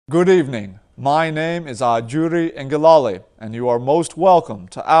Good evening. My name is Ajuri Ngelale, and you are most welcome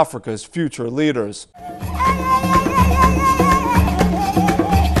to Africa's Future Leaders.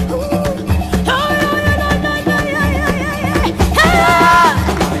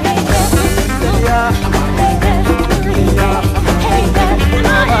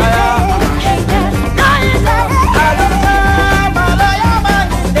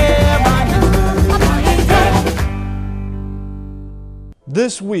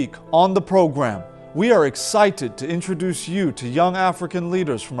 This week on the program, we are excited to introduce you to young African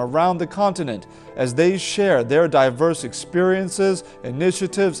leaders from around the continent as they share their diverse experiences,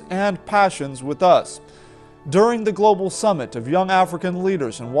 initiatives, and passions with us. During the Global Summit of Young African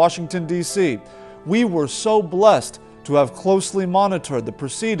Leaders in Washington, D.C., we were so blessed to have closely monitored the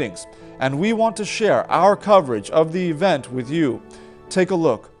proceedings, and we want to share our coverage of the event with you. Take a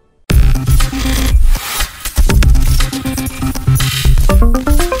look.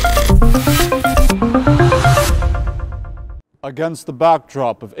 Against the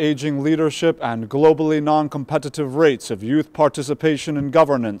backdrop of aging leadership and globally non-competitive rates of youth participation in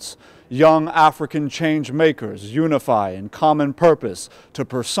governance, young African change makers unify in common purpose to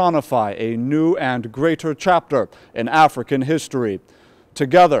personify a new and greater chapter in African history.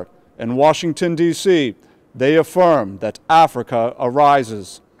 Together, in Washington, D.C., they affirm that Africa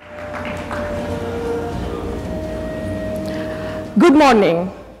arises. Good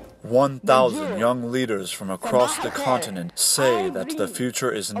morning. 1,000 young leaders from across the continent say that the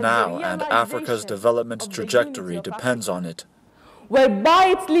future is now and Africa's development trajectory depends on it.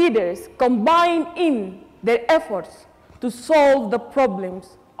 Whereby its leaders combine in their efforts to solve the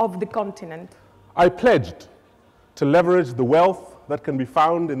problems of the continent. I pledged to leverage the wealth that can be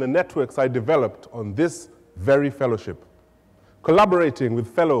found in the networks I developed on this very fellowship, collaborating with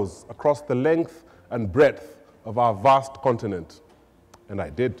fellows across the length and breadth of our vast continent. And I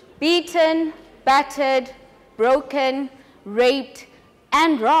did. Beaten, battered, broken, raped,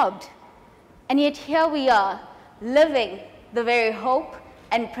 and robbed. And yet here we are, living the very hope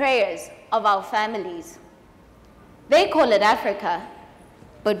and prayers of our families. They call it Africa,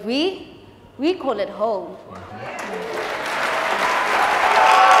 but we call it home.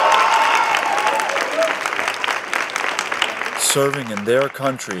 Serving in their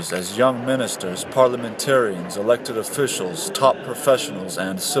countries as young ministers, parliamentarians, elected officials, top professionals,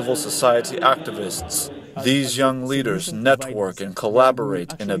 and civil society activists, these young leaders network and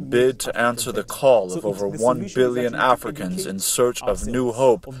collaborate in a bid to answer the call of over 1 billion Africans in search of new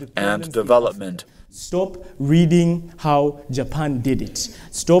hope and development. Stop reading how Japan did it.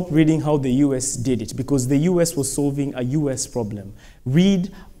 Stop reading how the US did it, because the US was solving a US problem.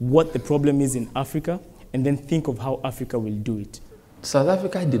 Read what the problem is in Africa, and then think of how Africa will do it. South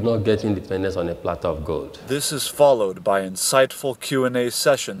Africa did not get independence on a platter of gold. This is followed by insightful Q&A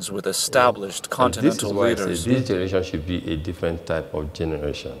sessions with established continental leaders. This generation should be a different type of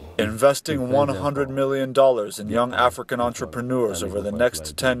generation. Investing $100 million in young African entrepreneurs over the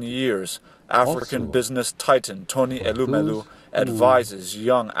next 10 years, African business titan Tony Elumelu advises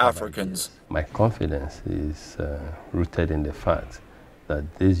young Africans. My confidence is rooted in the fact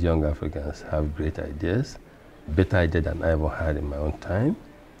that these young Africans have great ideas, better ideas than I ever had in my own time.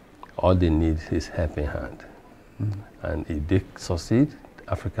 All they need is helping hand. And if they succeed,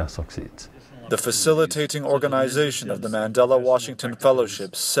 Africa succeeds. The facilitating organization of the Mandela Washington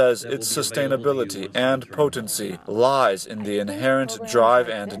Fellowship says its sustainability and potency lies in the inherent drive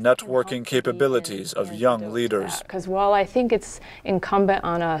and networking capabilities of young leaders. Because while I think it's incumbent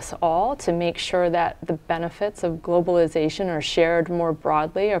on us all to make sure that the benefits of globalization are shared more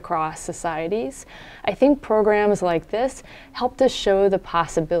broadly across societies, I think programs like this help to show the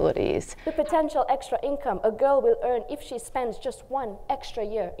possibilities. The potential extra income a girl will earn if she spends just 1 extra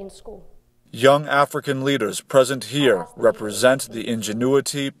year in school. Young African leaders present here represent the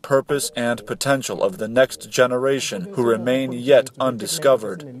ingenuity, purpose, and potential of the next generation who remain yet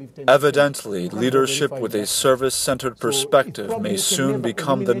undiscovered. Evidently, leadership with a service-centered perspective may soon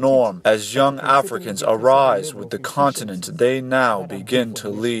become the norm as young Africans arise with the continent they now begin to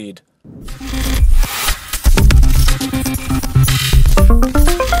lead.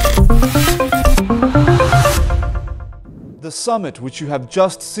 The summit which you have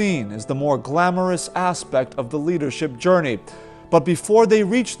just seen is the more glamorous aspect of the leadership journey. But before they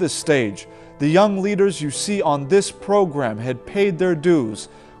reach this stage, the young leaders you see on this program had paid their dues,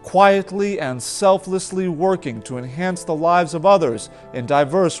 quietly and selflessly working to enhance the lives of others in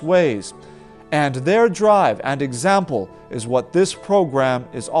diverse ways. And their drive and example is what this program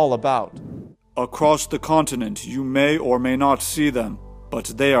is all about. Across the continent, you may or may not see them, but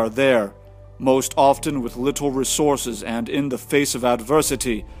they are there. Most often with little resources and in the face of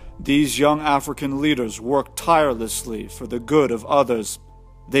adversity, These young African leaders work tirelessly for the good of others.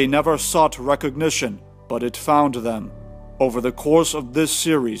 They never sought recognition, but it found them. Over the course of this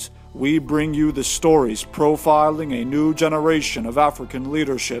series, we bring you the stories profiling a new generation of African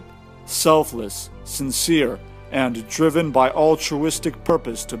leadership, selfless, sincere, and driven by altruistic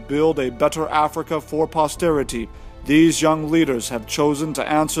purpose to build a better Africa for posterity. These young leaders have chosen to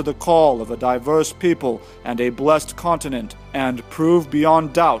answer the call of a diverse people and a blessed continent, and prove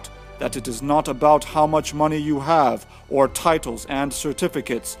beyond doubt that it is not about how much money you have, or titles and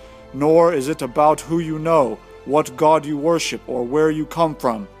certificates, nor is it about who you know, what God you worship, or where you come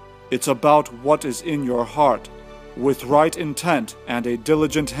from. It's about what is in your heart. With right intent and a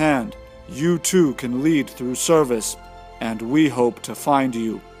diligent hand, you too can lead through service, and we hope to find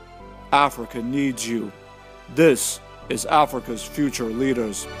you. Africa needs you. This is Africa's future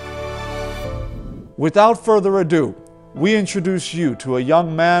leaders. Without further ado, we introduce you to a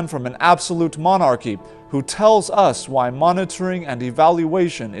young man from an absolute monarchy who tells us why monitoring and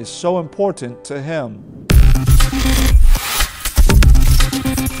evaluation is so important to him.